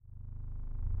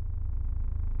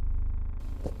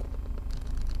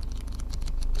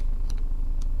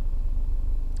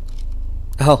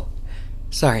Oh,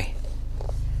 sorry.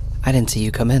 I didn't see you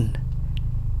come in.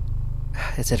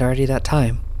 Is it already that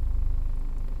time?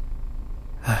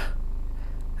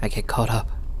 I get caught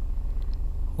up.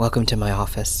 Welcome to my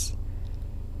office,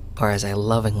 or as I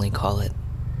lovingly call it,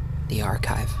 the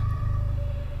archive.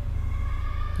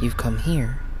 You've come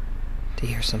here to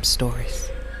hear some stories.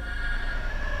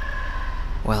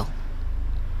 Well,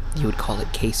 you would call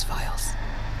it case files,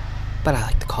 but I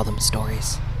like to call them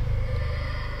stories.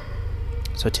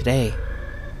 So today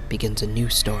begins a new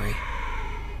story.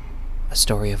 A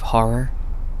story of horror,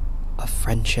 of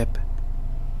friendship,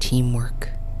 teamwork,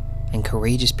 and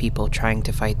courageous people trying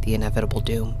to fight the inevitable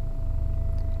doom.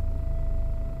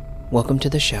 Welcome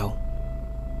to the show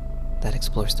that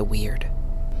explores the weird,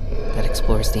 that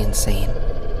explores the insane,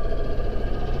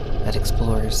 that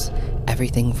explores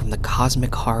everything from the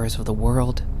cosmic horrors of the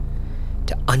world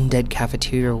to undead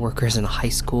cafeteria workers in a high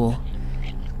school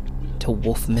to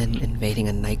wolfmen invading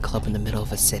a nightclub in the middle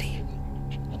of a city,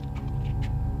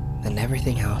 and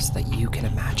everything else that you can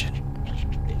imagine,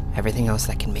 everything else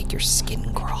that can make your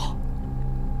skin crawl.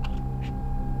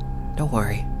 Don't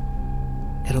worry,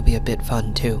 it'll be a bit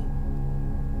fun too.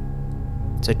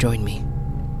 So join me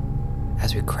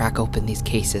as we crack open these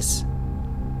cases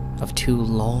of two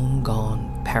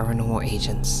long-gone paranormal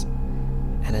agents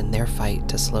and in their fight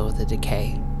to slow the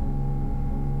decay.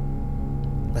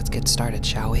 Let's get started,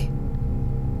 shall we?